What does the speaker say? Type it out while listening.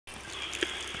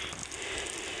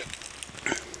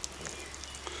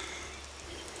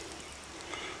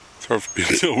hard for me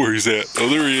to tell where he's at. Oh,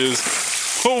 there he is.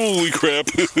 Holy crap.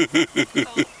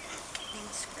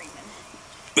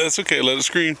 That's okay, let it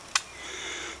scream.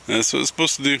 That's what it's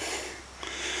supposed to do. I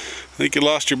think you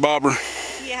lost your bobber.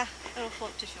 Yeah, it'll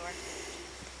float to shore.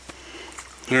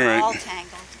 Alright. All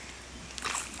tangled.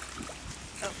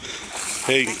 Oh,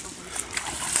 hey,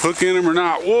 hook in him or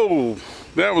not. Whoa,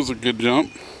 that was a good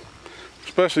jump.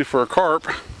 Especially for a carp.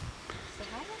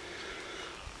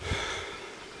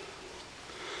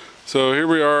 So here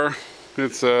we are.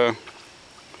 It's the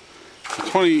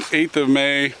 28th of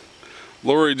May.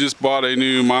 Lori just bought a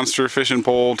new monster fishing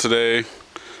pole today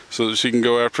so that she can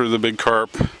go after the big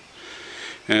carp,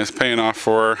 and it's paying off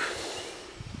for her.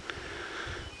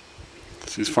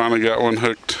 She's finally got one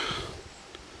hooked.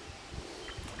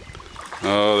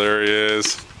 Oh, there he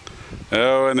is.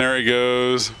 Oh, and there he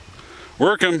goes.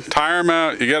 Work him, tire him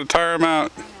out. You gotta tire him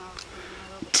out.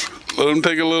 Let him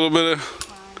take a little bit of,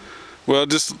 well,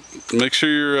 just make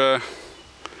sure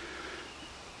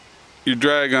your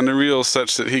drag on the reel is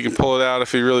such that he can pull it out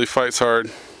if he really fights hard.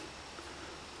 Did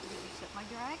you set my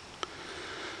drag?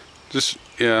 Just,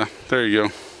 yeah, there you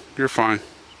go. You're fine.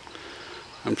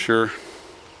 I'm sure.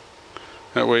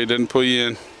 That way he didn't pull you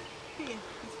in.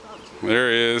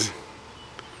 There he is.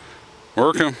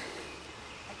 Work him.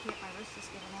 I can't, my wrist is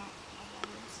giving out.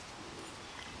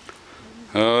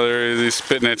 Oh, there he is. He's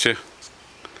spitting at you.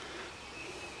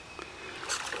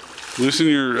 Loosen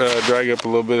your drag up a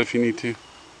little bit if you need to.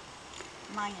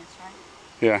 Minus, right?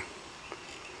 Yeah.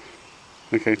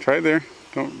 Okay, try it there.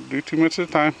 Don't do too much at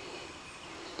a time.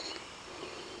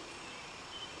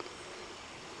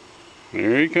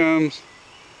 There he comes.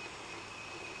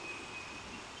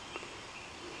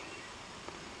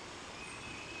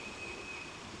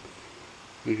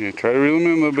 Okay, try to reel him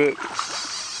in a little bit.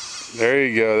 There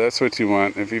you go, that's what you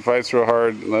want. If he fights real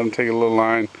hard, let him take a little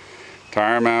line,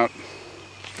 tire him out.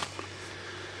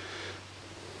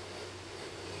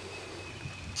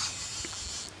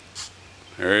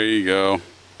 There you go.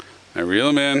 Now reel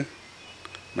him in,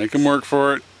 make him work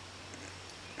for it.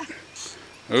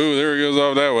 Oh, there he goes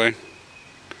off that way.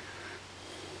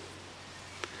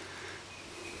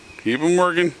 Keep him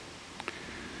working.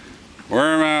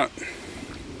 Wear him out.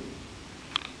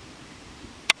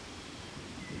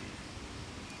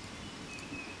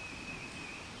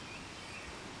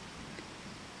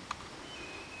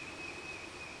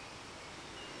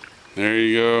 There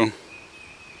you go.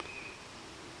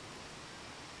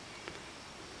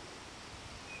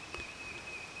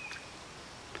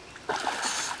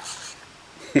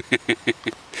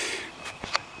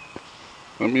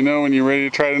 Let me know when you're ready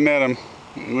to try to net him.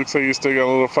 It looks like you still got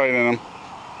a little fight in him.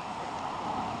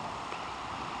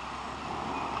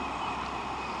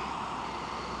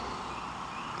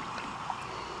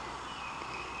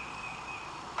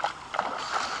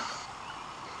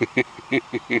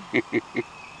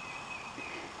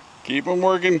 Keep him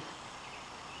working.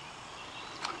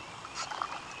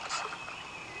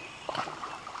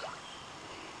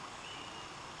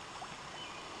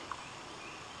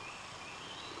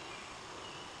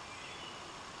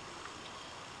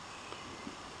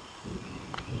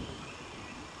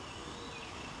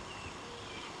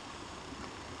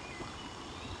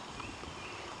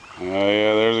 Oh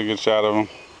yeah, there's a good shot of him.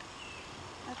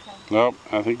 Okay. Nope,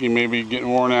 I think he may be getting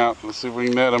worn out. Let's see if we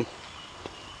can net him.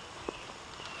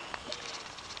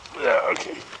 Yeah,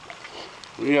 okay.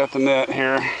 We got the net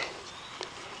here.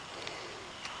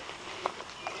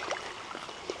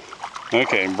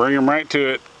 Okay, bring him right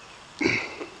to it.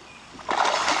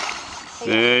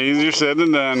 Yeah, easier said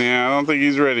than done. Yeah, I don't think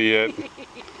he's ready yet.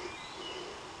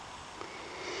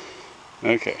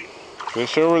 Okay,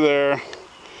 fish over there.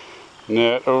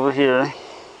 Net over here.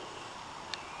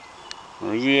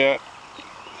 Where's he at?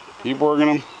 Keep working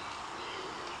him.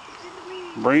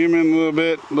 Bring him in a little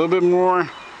bit more. A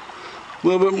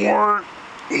little bit more.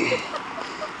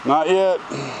 Not yet.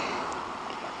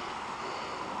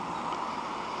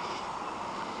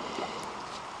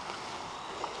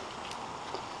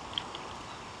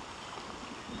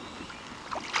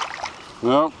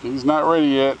 Nope, he's not ready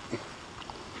yet.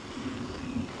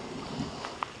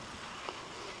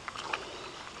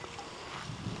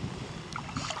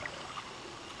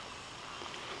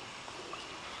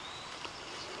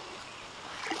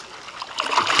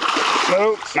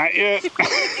 Nope, not yet. Is it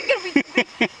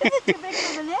too big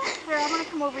for the net? Here, I'm going to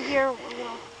come over here.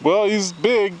 Well, he's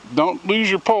big. Don't lose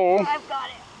your pole. I've got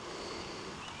it.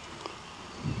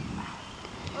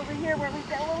 Over here where we've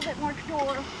got a little bit more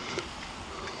shore.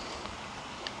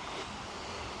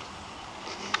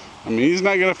 I mean, he's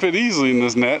not going to fit easily in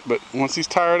this net, but once he's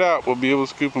tired out, we'll be able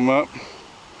to scoop him up.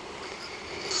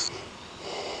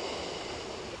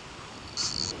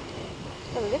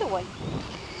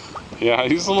 boy. Yeah,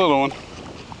 he's a little one.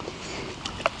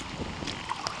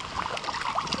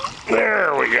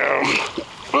 There we go.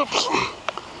 Oops.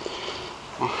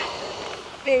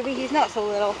 Baby, he's not so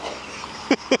little.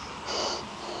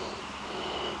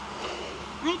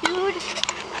 Hi, dude.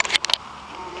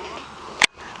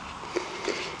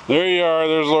 There you are.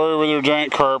 There's Lori with her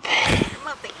giant carp.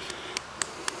 Muppet.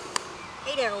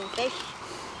 Hey there, old fish.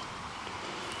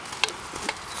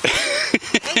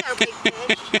 Hey there, big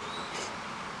fish.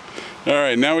 All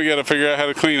right, now we got to figure out how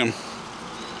to clean them.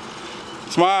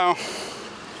 Smile.